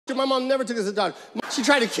My mom never took us to the doctor. She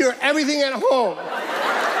tried to cure everything at home.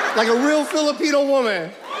 Like a real Filipino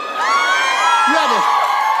woman.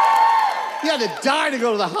 You had to die to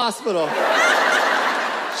go to the hospital.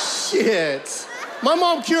 Shit. My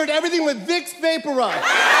mom cured everything with Vicks Vaporub.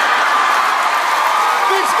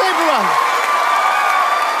 Vicks Vaporub.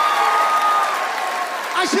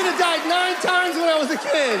 I should have died 9 times when I was a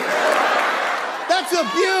kid. That's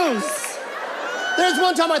abuse. There's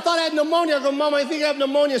one time I thought I had pneumonia. I go, Mom, I think I have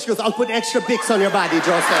pneumonia. She goes, I'll put extra Vicks on your body,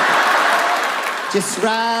 Joseph. Just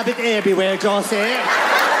rub it everywhere, Joseph.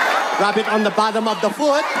 Rub it on the bottom of the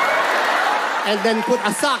foot. And then put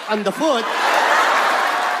a sock on the foot.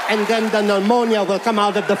 And then the pneumonia will come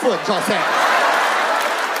out of the foot, Joseph.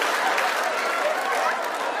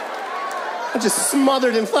 I'm just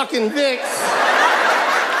smothered in fucking Vicks.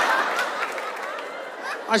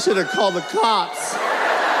 I should have called the cops.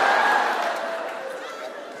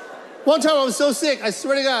 One time I was so sick, I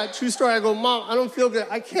swear to God, true story, I go, Mom, I don't feel good.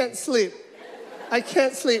 I can't sleep. I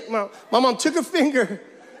can't sleep, Mom. My mom took her finger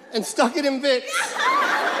and stuck it in Vicks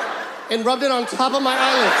and rubbed it on top of my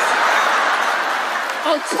eyelids.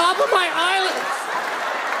 On top of my eyelids.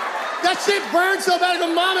 That shit burned so bad, I go,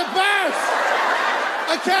 Mom, it burns.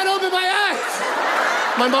 I can't open my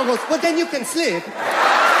eyes. My mom goes, well, then you can sleep.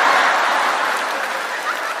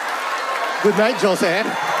 Good night,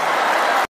 Joseph.